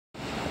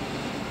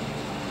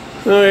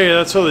Okay,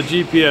 that's how the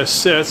GPS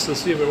sits.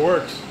 Let's see if it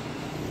works.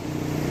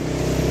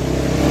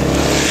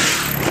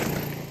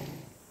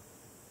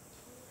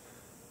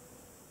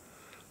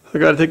 I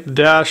gotta take the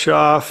dash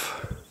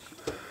off.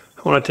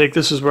 I want to take,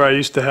 this is where I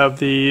used to have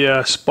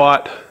the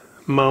spot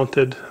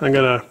mounted. I'm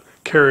gonna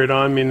carry it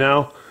on me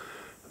now.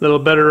 A little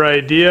better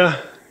idea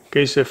in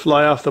case I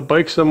fly off the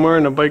bike somewhere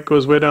and the bike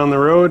goes way down the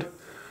road.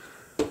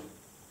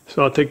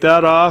 So I'll take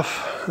that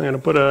off. I'm gonna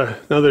put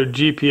another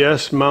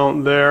GPS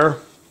mount there.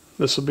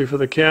 This will be for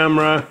the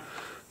camera.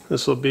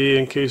 This will be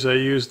in case I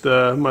use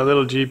my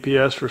little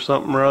GPS for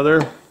something or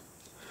other.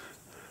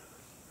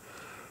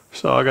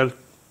 So I got to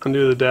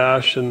undo the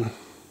dash and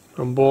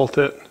unbolt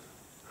it.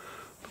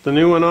 Put the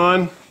new one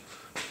on.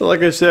 So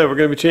like I said, we're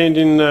going to be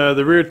changing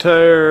the rear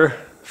tire,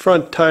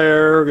 front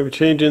tire. We're going to be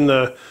changing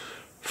the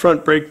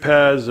front brake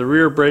pads, the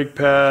rear brake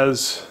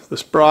pads, the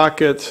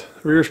sprocket,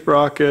 rear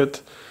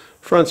sprocket,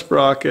 front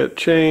sprocket,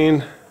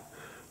 chain.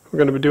 We're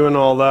going to be doing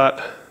all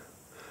that.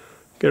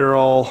 Get her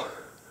all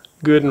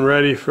good and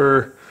ready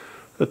for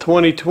the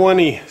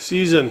 2020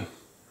 season.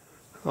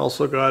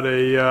 Also got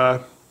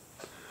a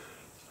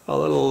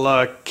little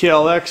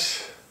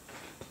KLX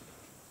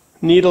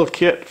needle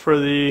kit for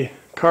the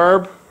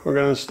carb. We're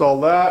going to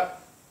install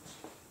that.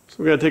 So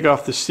we're going to take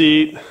off the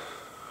seat.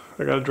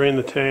 I got to drain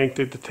the tank,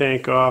 take the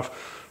tank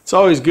off. It's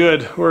always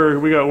good.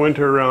 We got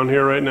winter around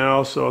here right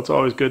now, so it's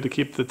always good to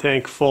keep the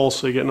tank full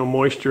so you get no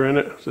moisture in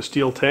it. It's a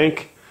steel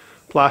tank.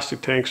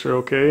 Plastic tanks are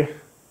okay.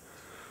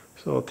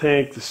 So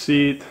tank, the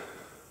seat.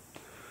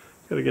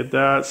 Got to get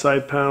that,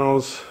 side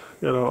panels.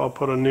 I'll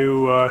put a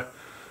new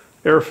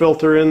air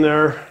filter in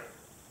there.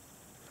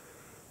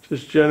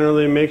 Just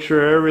generally make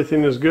sure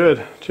everything is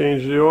good.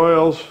 Change the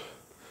oils.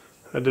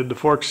 I did the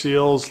fork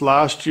seals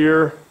last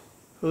year.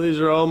 So these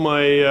are all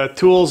my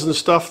tools and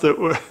stuff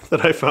that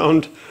I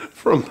found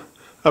from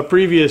a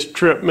previous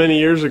trip many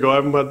years ago. I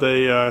haven't put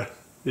the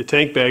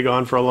tank bag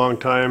on for a long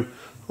time.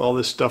 All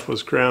this stuff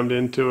was crammed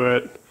into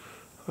it.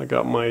 I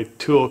got my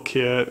tool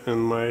kit and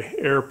my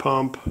air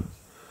pump.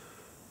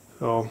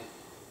 So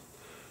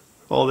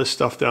all this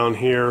stuff down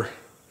here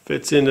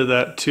fits into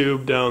that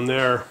tube down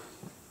there.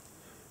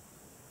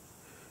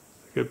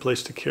 A good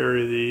place to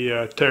carry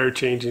the tire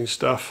changing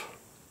stuff.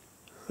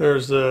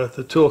 There's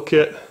the tool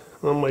kit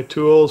on my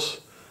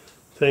tools.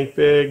 Tank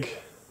bag.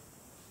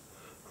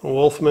 A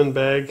Wolfman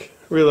bag.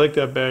 I really like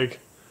that bag.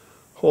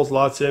 Holds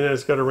lots in it.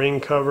 It's got a rain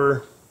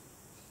cover.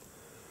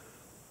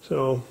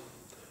 So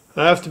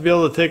I have to be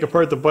able to take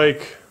apart the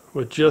bike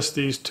with just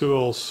these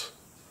tools.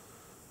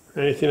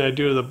 Anything I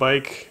do to the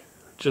bike,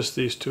 just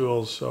these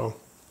tools. So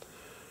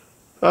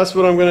that's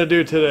what I'm going to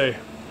do today.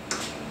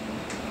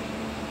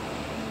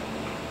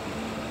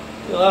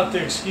 You'll have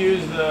to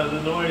excuse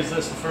the noise.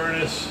 That's the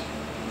furnace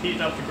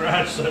heating up the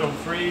garage so I don't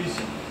freeze.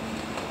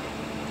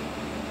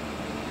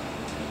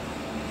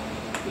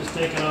 Just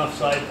taking off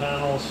side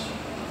panels.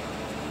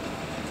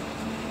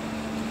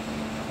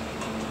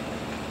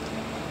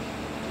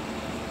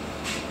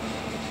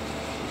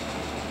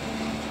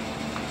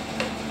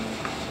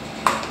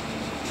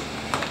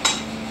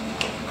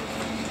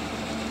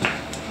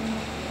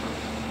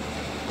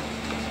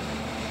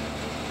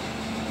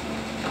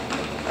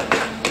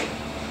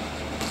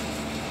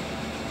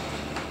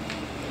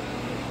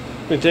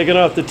 We're taking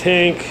off the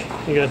tank.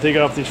 You gotta take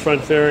off these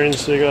front fairings,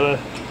 so you gotta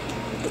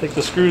take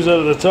the screws out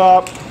of the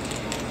top.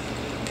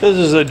 This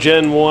is a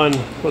Gen 1,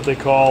 what they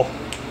call,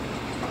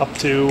 up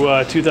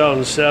to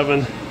 2007.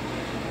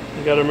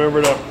 You gotta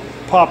remember to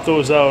pop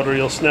those out or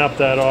you'll snap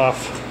that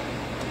off.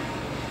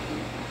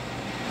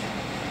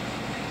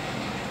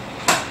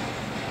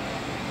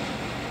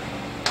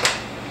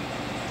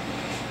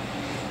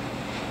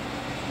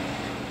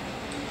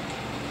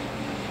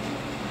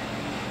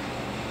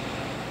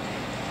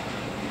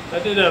 I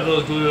did have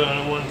those glued on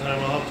at one time.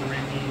 I'll have to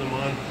re-glue them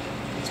on.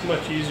 It's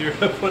much easier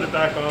to put it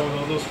back on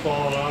without those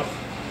falling off.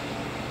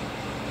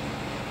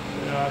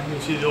 Yeah, you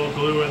can see the old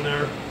glue in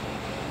there.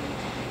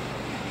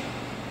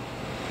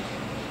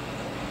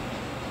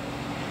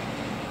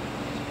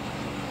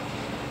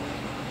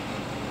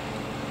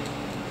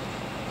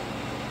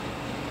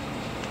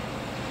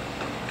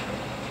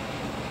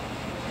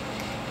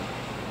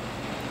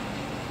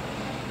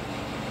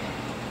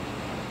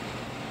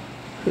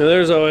 Now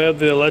there's how I have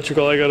the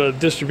electrical. I got a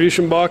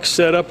distribution box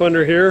set up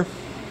under here.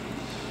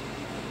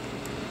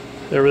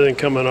 Everything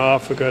coming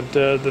off. I got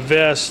the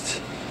vest.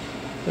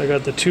 I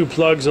got the 2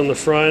 plugs on the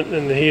front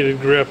and the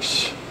heated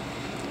grips.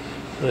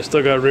 And I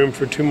still got room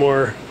for 2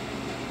 more.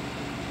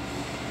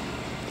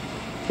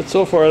 But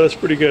so far that's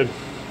pretty good.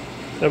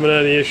 Haven't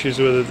had any issues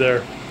with it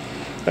there.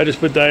 I just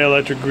put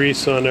dielectric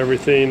grease on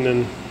everything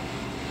and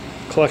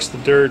collects the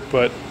dirt,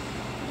 but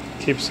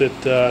keeps it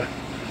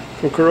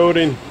from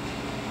corroding.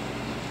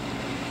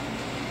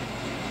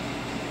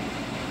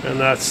 And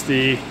that's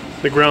the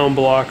ground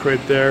block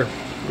right there.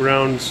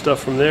 Ground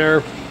stuff from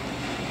there.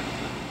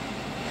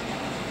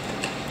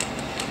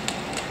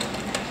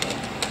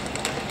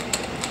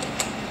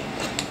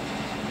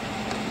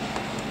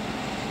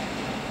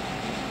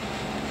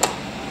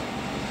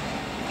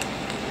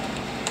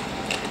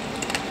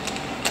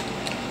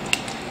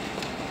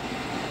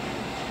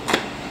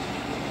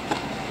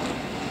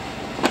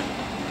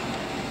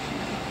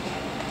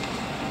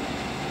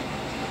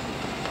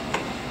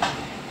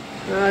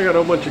 I got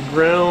a bunch of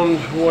ground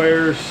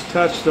wires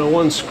attached to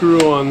one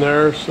screw on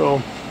there, so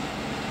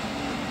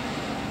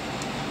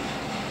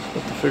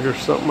have to figure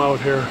something out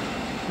here.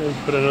 And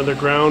put another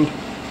ground.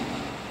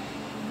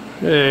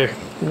 Hey,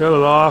 we got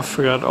it off.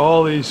 We got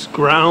all these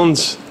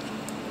grounds,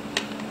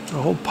 a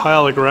whole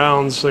pile of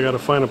grounds I got to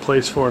find a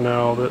place for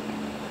now, but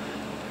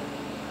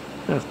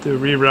I have to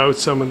reroute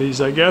some of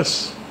these, I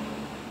guess.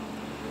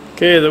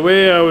 Okay, the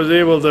way I was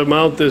able to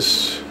mount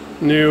this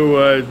new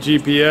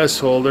GPS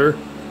holder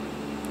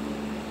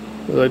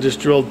is I just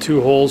drilled 2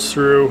 holes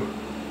through,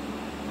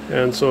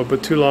 and so I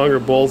put 2 longer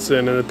bolts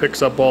in, and it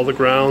picks up all the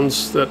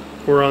grounds that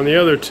were on the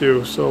other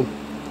 2, so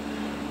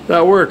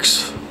that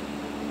works.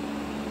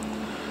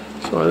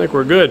 So I think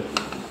we're good.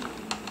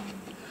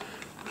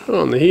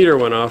 Oh, and the heater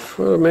went off.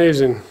 What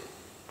amazing.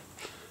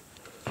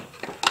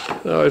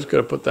 Now I just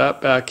gotta put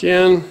that back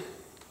in.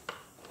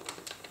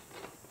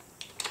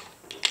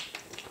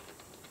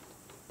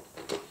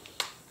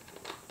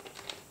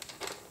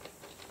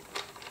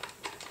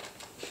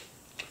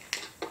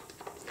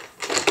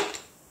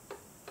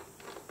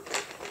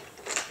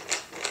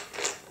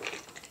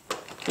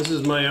 This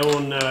is my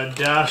own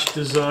dash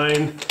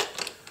design,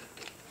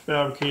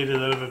 fabricated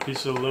out of a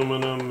piece of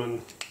aluminum,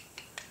 and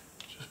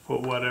just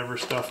put whatever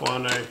stuff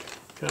on I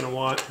kind of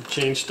want and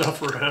change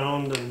stuff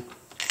around, and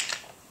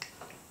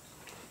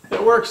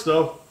it works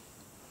though.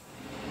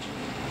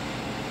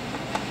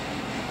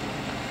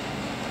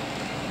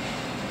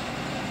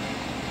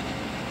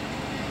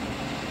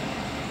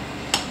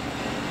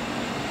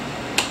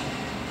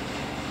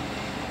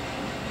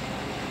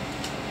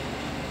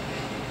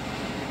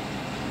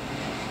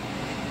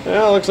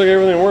 Yeah, looks like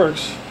everything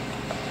works.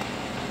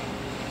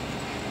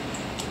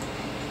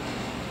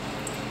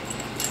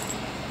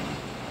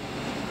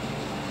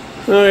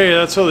 Okay,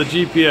 that's how the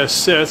GPS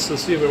sits.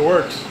 Let's see if it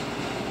works.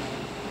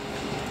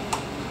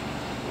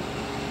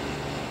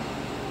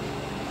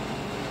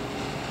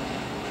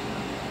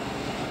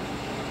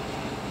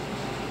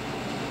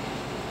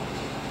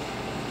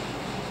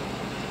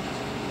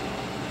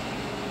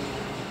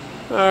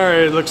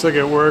 Alright, looks like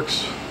it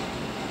works.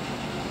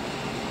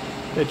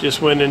 It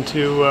just went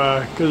into,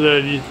 because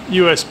the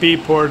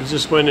USB port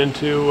just went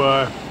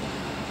into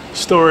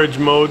storage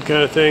mode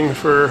kind of thing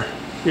for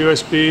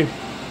USB.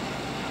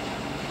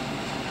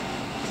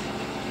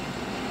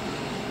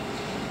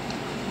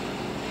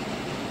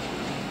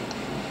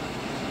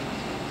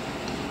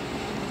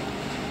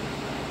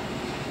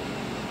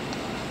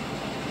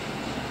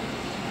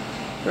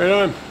 Right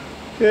on.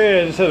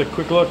 Okay, I just had a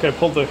quick look. I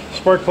pulled the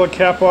spark plug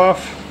cap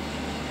off.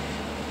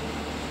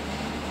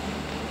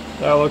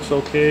 That looks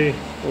okay.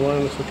 The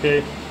line looks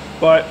okay.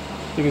 But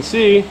you can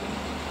see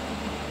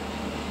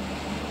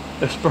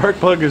the spark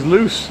plug is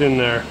loose in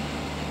there.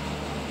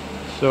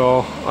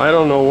 So I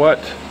don't know what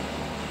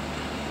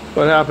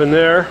happened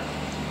there.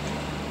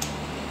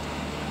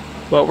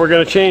 But we're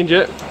going to change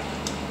it.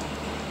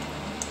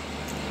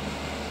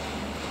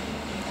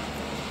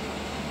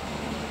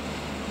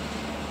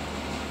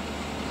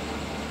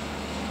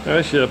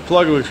 Actually, the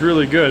plug looks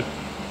really good.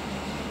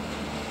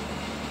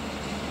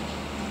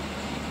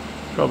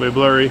 Probably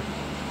blurry.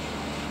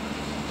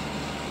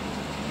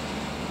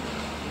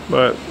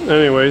 But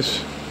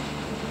anyways,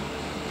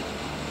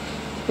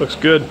 looks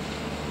good.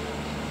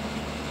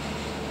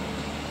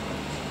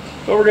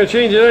 But we're going to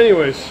change it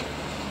anyways.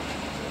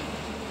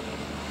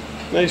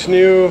 Nice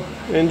new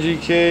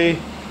NGK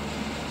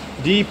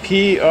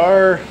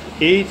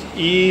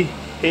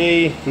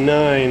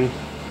DPR8EA9.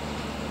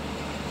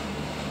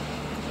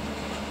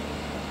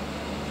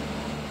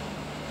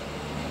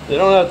 They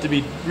don't have to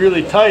be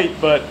really tight,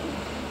 but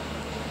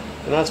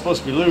they're not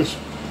supposed to be loose.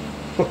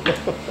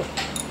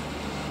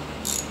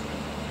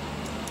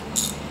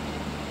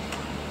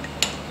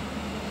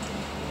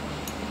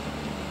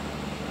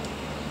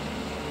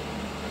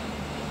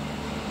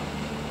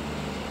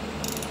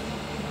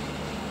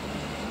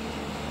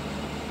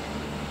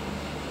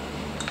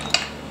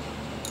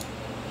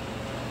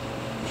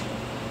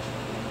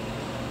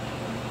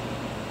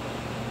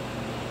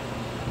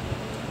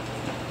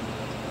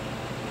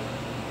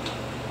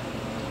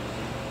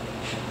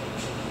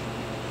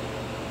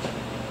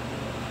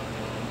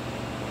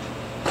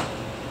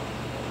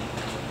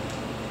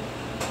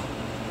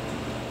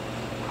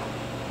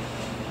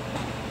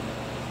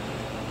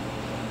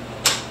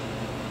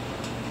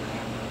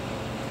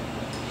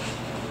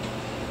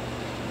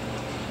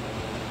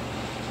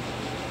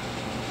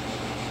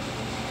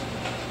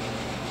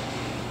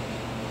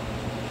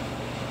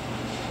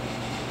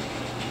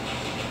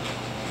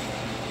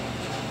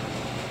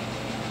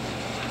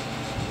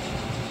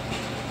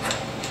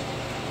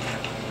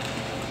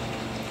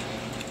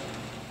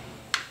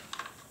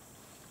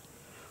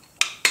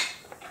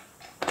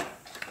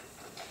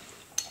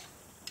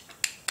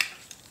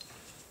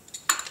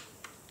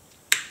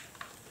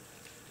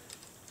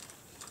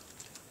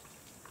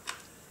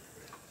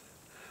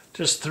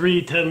 Just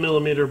 3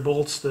 10mm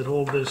bolts that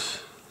hold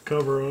this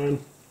cover on.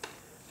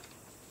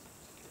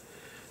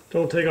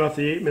 Don't take off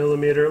the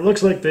 8mm. It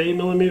looks like the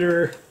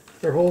 8mm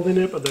are holding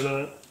it, but they're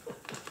not.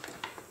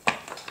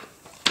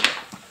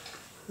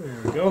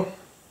 There we go.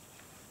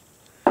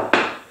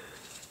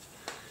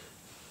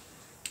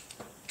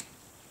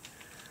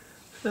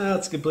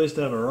 That's a good place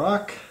to have a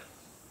rock.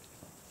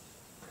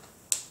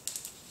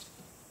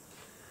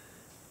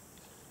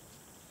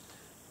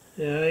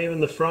 Yeah,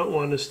 even the front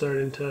one is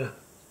starting to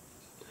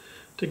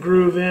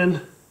groove in.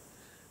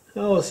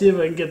 Oh, let's see if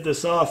I can get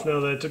this off now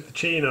that I took the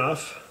chain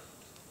off.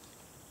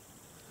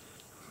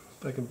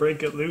 If I can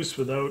break it loose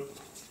without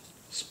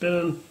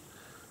spinning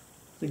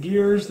the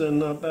gears, then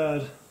not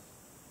bad.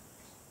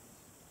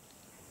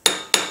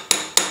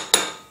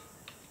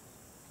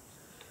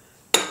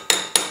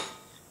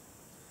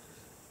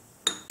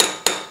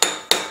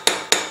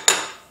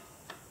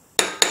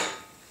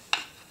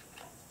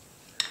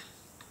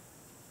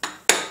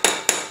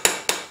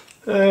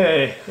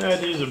 Hey, I had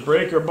to use a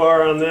breaker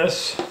bar on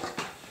this.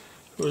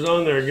 It was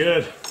on there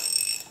good.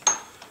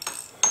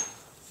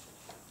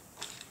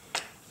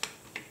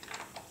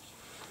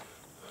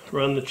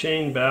 Run the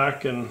chain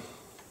back and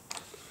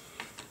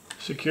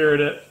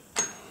secured it.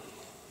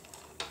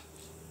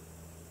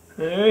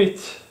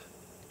 Alright.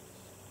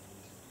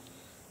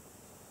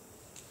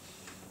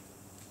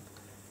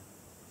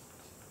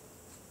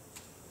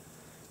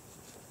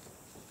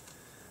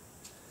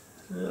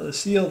 The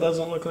seal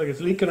doesn't look like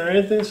it's leaking or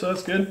anything, so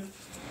that's good.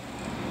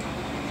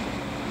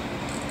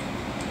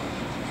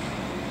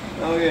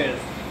 Okay,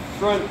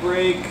 front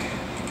brake,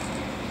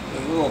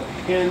 there's a little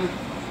pin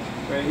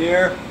right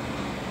here.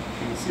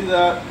 You can see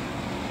that.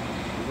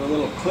 There's a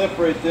little clip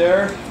right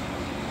there.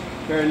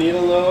 Pair of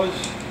needle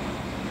nose.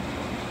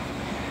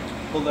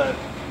 Pull that.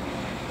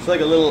 It's like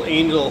a little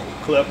angel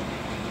clip.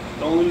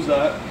 Don't lose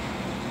that.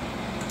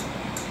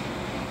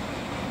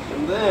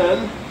 And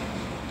then,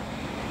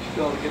 you should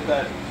be able to get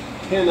that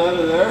pin out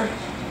of there.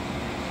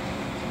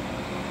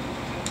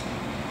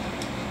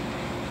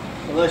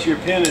 Unless your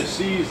pin is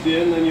seized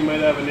in, then you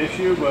might have an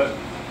issue, but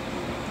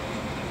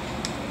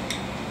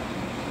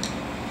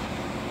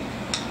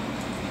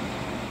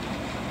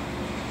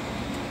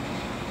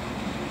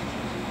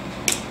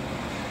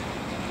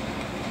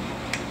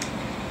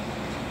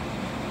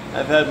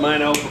I've had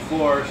mine out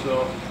before,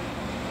 so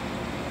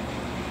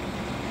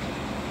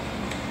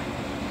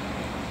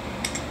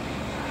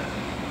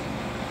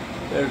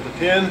there's the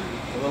pin,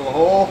 a little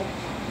hole.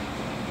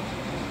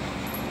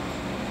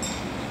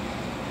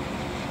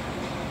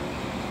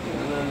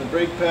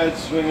 Brake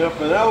pads swing up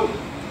and out.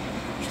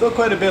 Still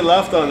quite a bit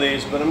left on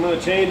these, but I'm going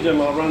to change them.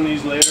 I'll run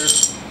these later.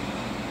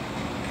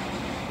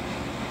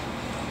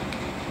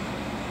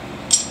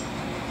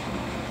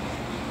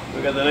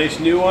 We got the nice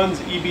new ones,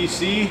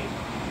 EBC,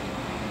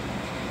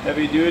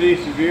 heavy duty,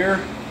 severe.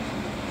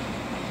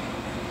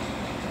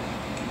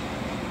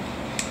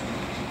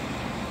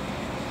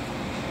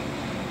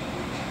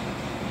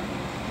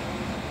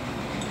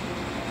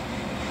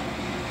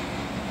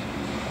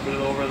 Put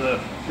it over the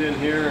pin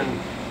here and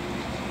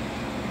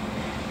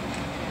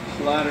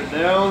slide it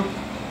down.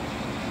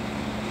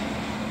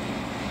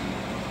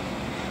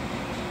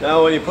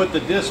 Now when you put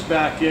the disc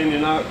back in,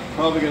 you're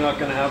probably not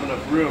going to have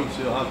enough room,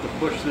 so you'll have to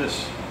push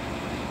this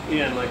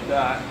in like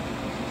that.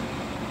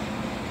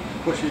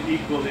 Push it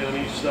equally on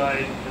each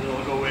side and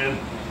it'll go in.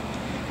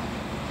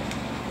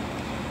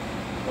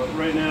 But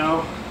right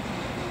now,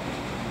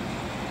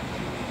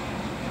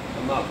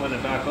 I'm not putting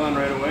it back on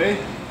right away.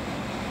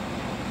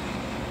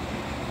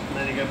 And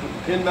then you got to put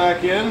the pin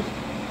back in.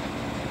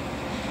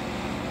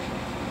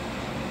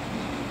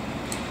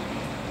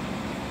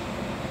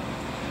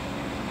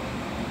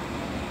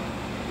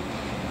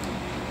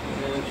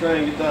 Try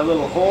and get that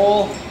little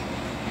hole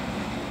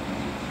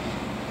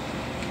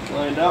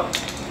lined up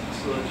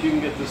so that you can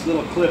get this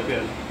little clip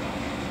in.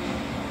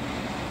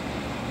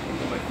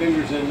 Put my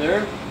fingers in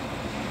there.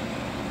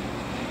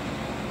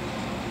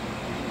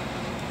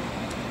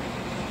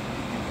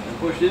 And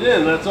push it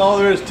in. That's all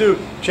there is to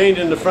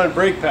changing the front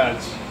brake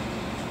pads.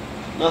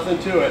 Nothing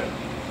to it.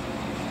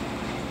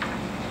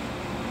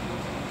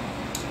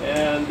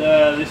 And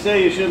they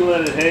say you shouldn't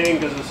let it hang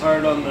because it's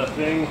hard on the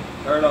thing,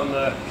 hard on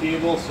the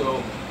cable,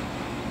 so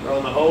or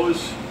on the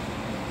hose.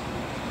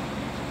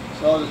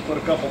 So I'll just put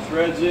a couple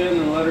threads in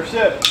and let her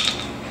sit.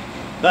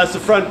 That's the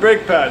front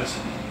brake pads.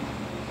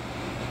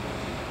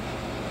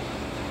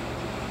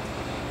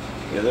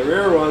 Yeah, the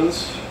rear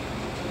ones,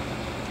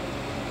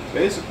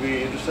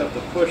 basically you just have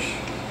to push.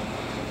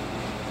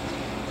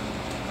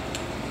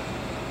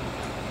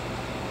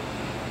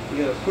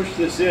 You gotta push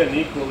this in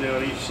equally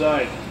on each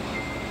side,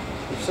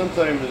 which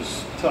sometimes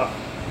is tough.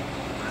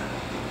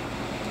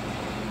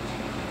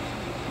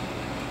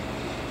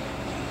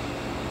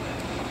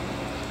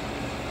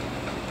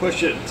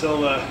 Push it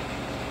until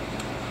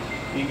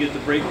you get the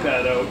brake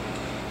pad out.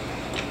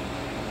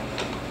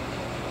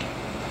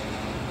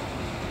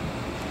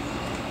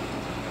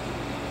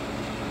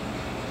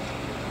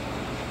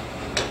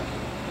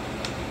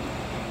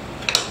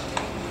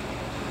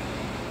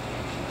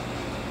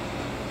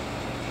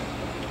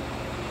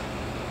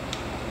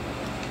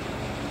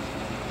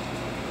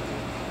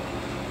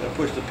 Gotta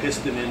push the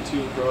piston in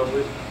too,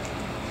 probably.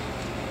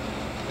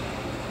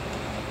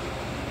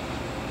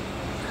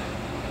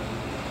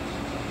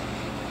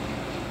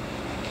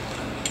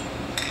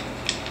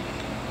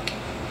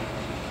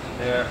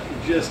 There,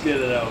 just get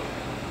it out.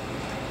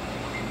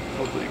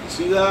 Hopefully you can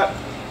see that.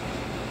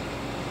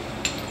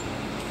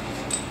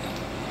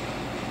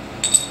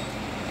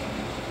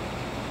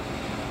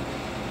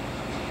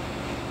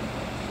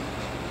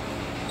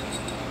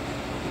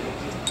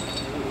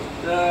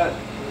 That,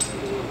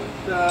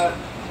 like that.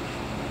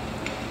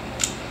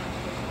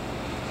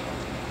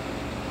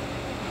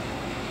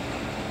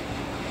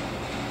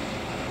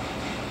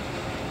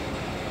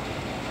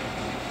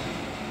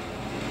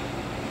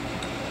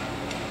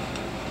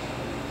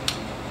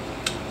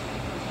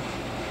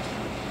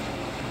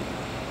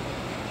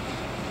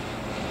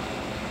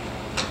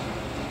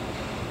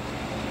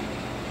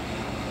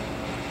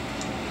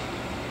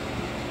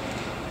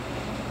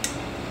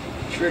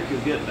 Trick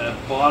is getting that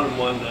bottom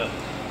one to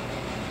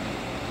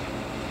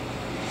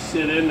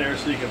sit in there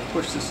so you can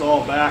push this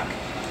all back.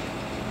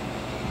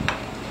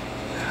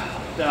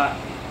 Like that.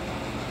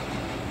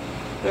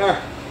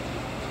 There.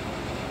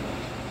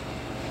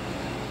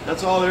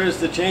 That's all there is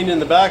to changing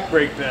the back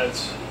brake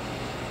pads.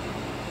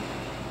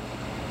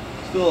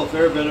 Still a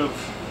fair bit of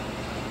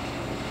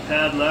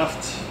pad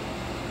left.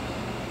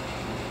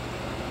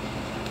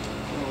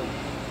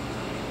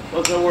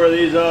 Once I wear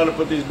these out, I'll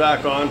put these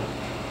back on.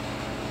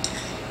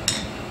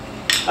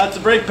 That's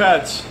the brake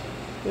pads.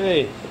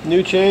 Hey,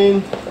 new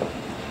chain,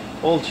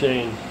 old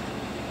chain.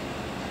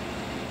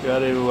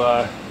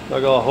 I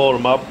gotta hold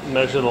them up,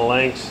 measure the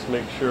lengths,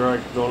 make sure I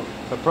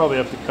probably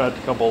have to cut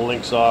a couple of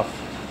links off.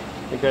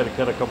 I think I had to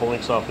cut a couple of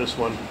links off this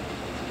one.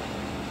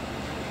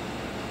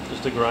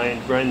 Just to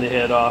grind the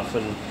head off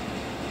and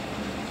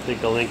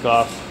take a link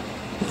off.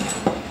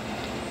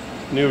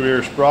 New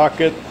rear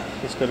sprocket,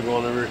 it's gotta go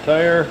on the rear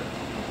tire.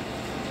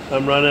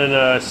 I'm running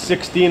a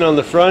 16 on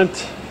the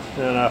front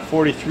and a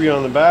 43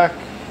 on the back.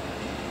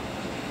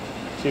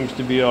 Seems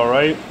to be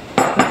alright.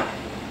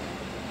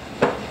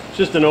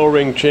 Just an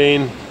O-ring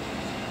chain.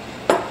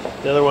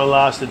 The other one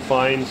lasted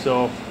fine,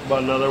 so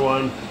bought another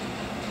one.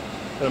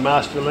 Got a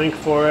master link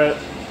for it.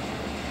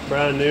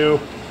 Brand new.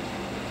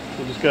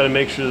 You just got to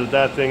make sure that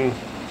that thing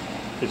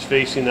is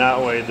facing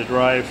that way, the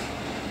drive.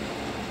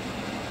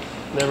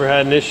 Never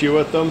had an issue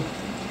with them.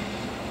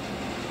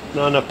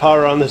 Not enough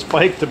power on this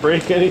bike to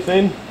break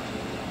anything.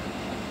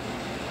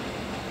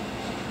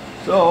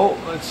 So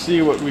let's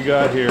see what we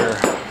got here.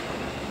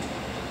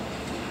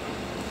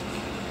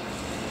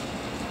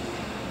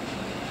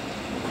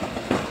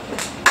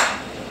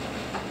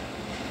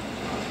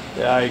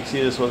 Yeah, you can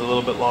see this one's a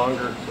little bit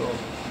longer, so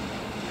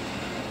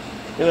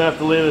I'm gonna have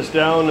to lay this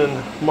down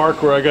and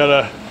mark where I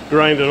gotta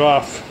grind it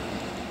off.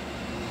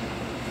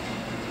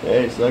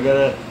 Okay, so I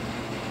gotta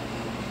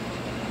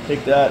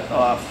take that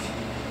off.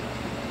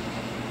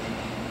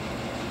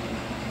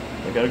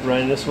 I gotta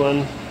grind this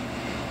one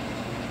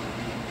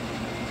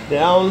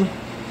down,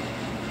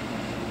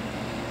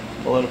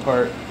 pull it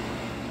apart.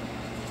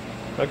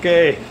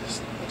 Okay,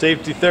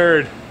 safety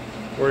third.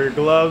 Wear your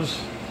gloves,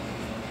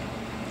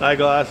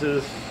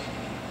 eyeglasses,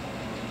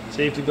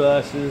 safety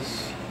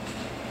glasses,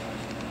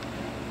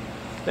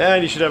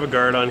 and you should have a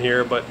guard on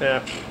here, but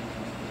yeah.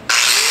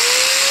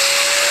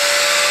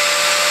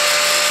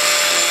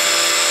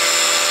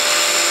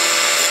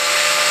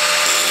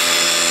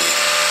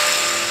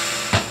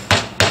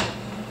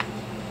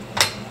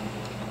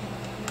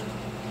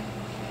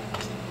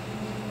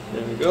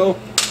 There we go.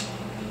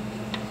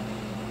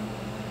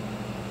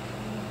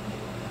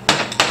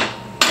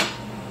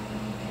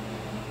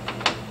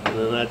 And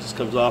then that just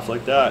comes off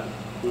like that.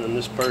 And then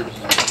this part is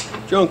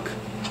junk.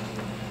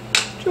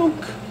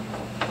 Junk.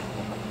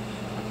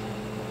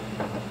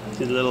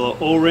 See the little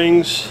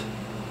O-rings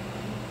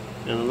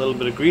and a little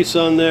bit of grease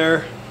on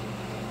there.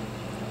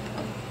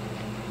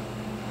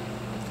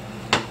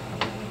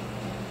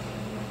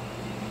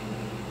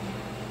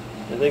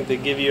 I think they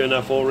give you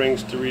enough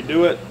O-rings to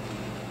redo it.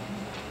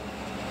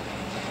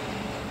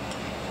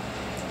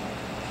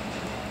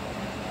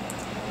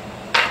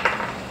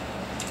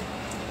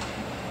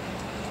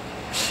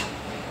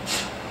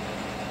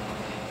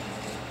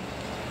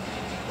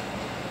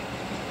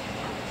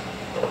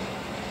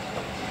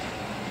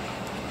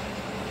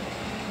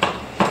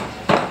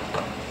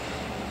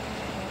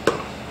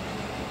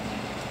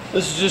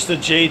 This is just a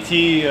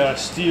JT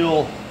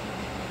steel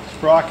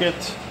sprocket.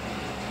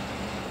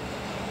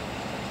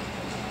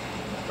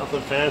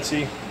 Nothing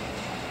fancy.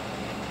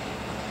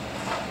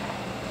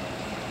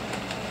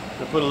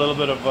 I put a little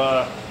bit of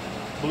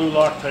blue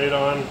Loctite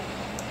on.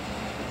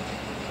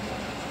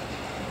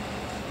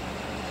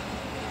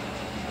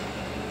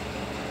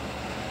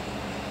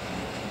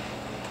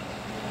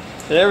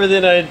 And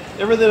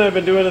everything I've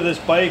been doing to this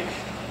bike,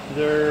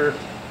 there's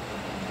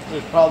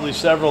probably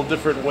several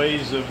different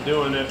ways of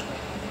doing it.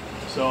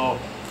 So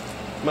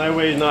my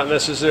way is not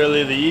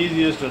necessarily the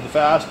easiest or the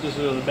fastest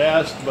or the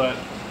best, but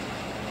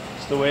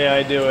it's the way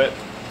I do it.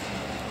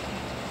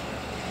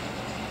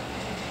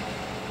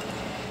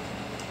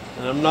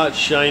 And I'm not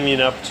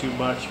shining up too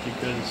much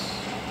because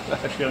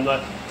actually I'm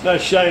not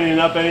shining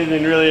up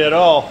anything really at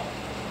all,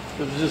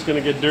 because it's just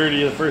going to get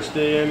dirty the first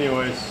day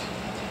anyways.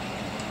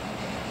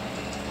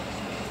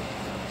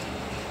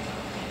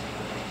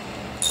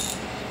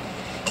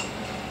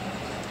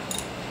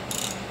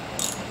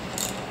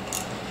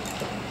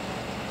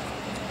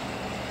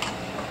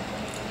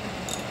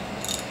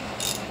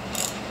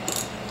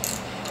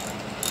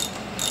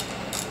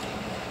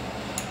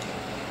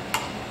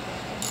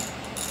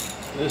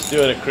 Just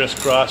doing a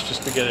crisscross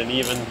just to get an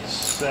even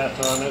set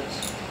on it.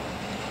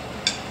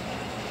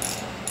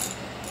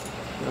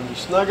 I'm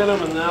just snugging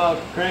them, and now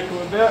I'll crank them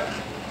a bit.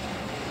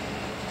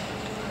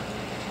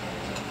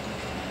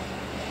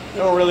 You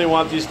don't really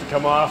want these to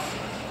come off.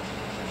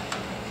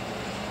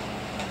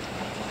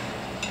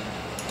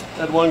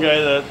 I had one guy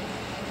that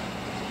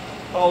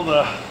all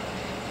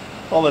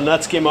the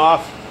nuts came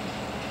off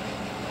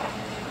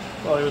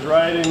while he was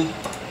riding.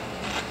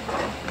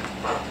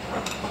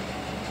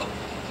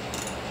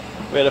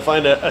 We had to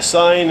find a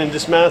sign and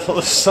dismantle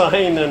the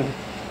sign and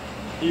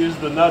use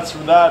the nuts for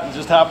that. It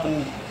just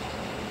happened,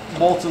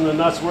 bolts and the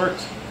nuts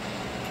worked.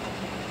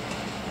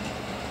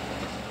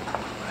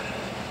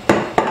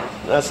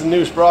 That's the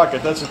new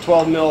sprocket. That's a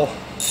 12 mil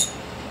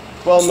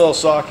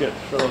socket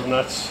for those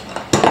nuts.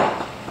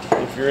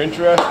 If you're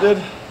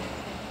interested,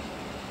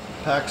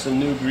 pack some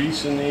new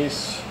grease in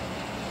these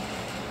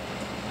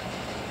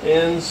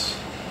ends.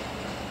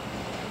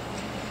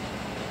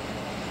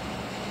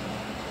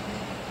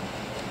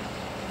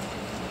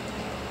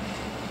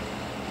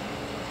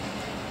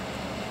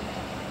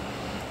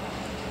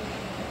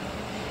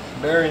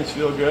 Bearings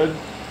feel good.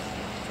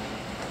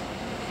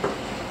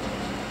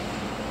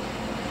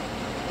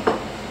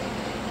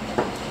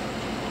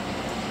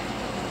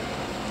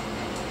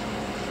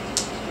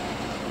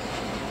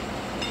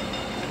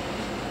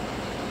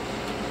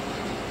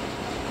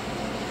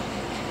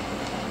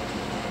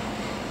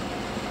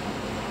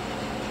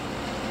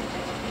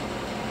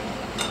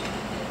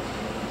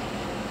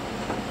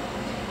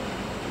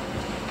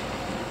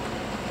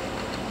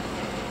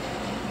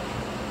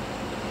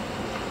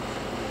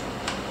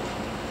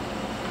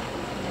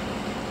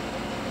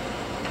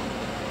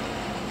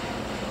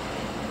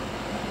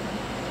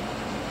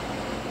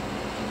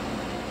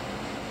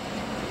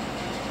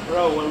 We're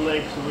out one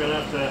leg, so we're going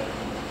to have to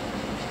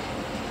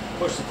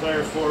push the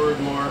tire forward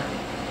more.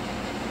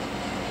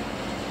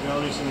 I'll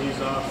loosen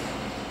these off.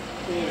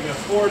 Okay, we got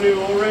 4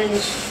 new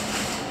O-rings.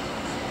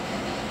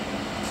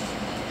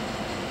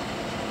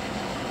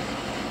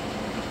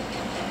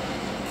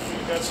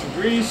 We got some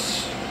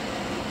grease.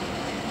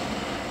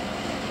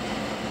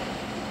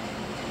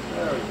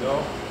 There we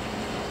go.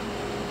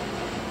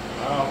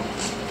 Wow.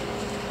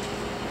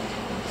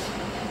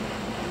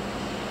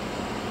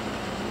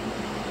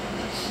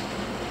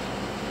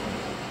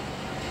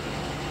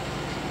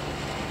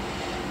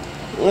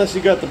 Unless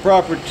you got the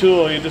proper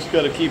tool, you just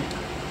got to keep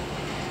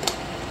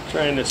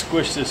trying to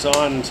squish this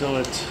on until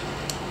it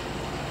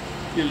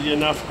gives you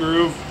enough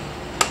groove.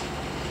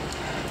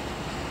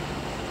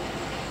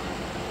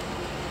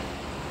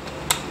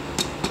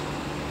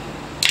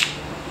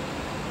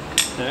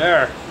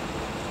 There.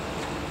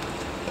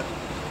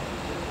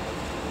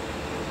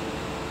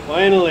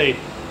 Finally.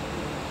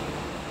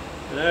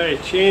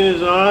 Alright, chain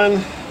is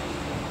on.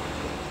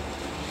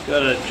 Got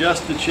to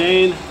adjust the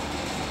chain.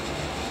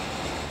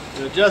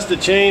 Adjust the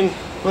chain,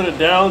 put it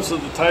down so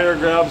the tire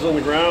grabs on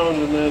the ground,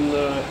 and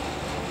then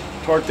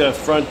torque that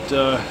front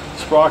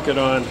sprocket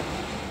on.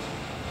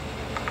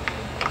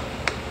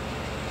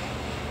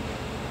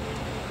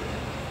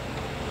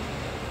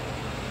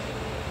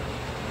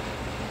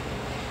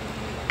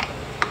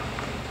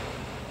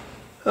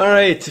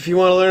 Alright, if you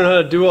want to learn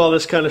how to do all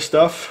this kind of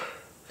stuff,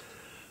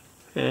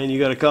 and you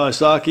got a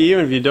Kawasaki,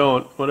 even if you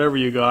don't, whatever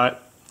you got,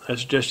 I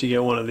suggest you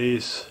get one of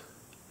these.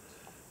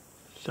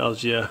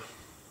 Tells you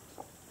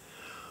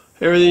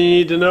everything you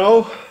need to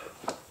know.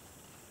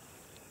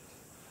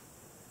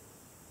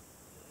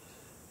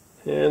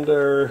 And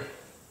our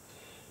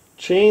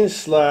chain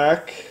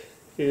slack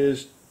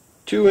is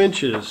 2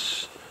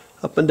 inches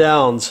up and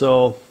down,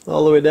 so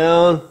all the way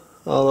down,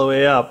 all the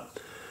way up.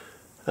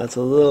 That's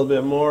a little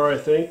bit more, I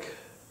think.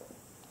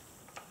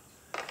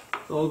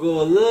 I'll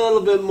go a little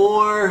bit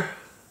more.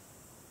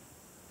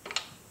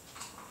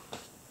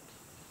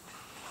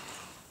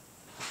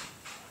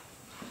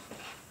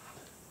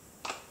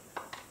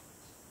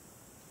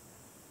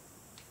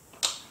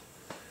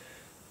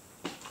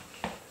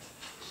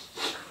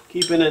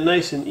 Keeping it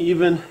nice and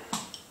even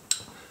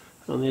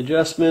on the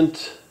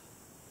adjustment.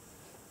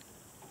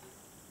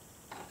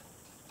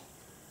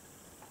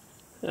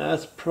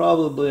 That's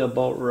probably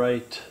about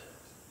right.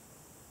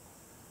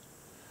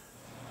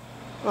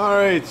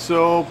 Alright,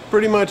 so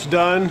pretty much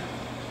done.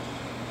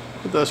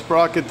 With the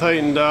sprocket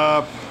tightened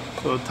up.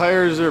 So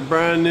tires are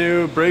brand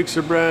new, brakes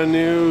are brand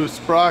new,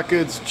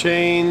 sprockets,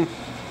 chain.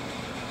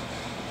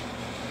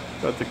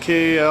 Got the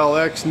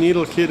KLX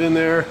needle kit in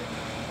there.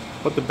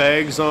 Put the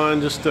bags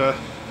on just to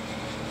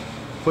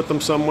put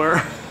them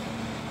somewhere.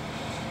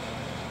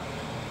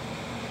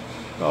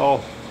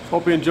 So,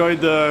 hope you enjoyed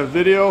the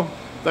video.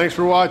 Thanks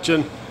for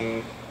watching.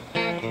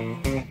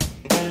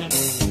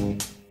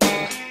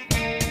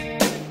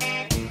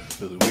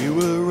 We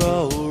were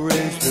all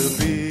raised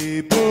to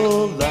be people.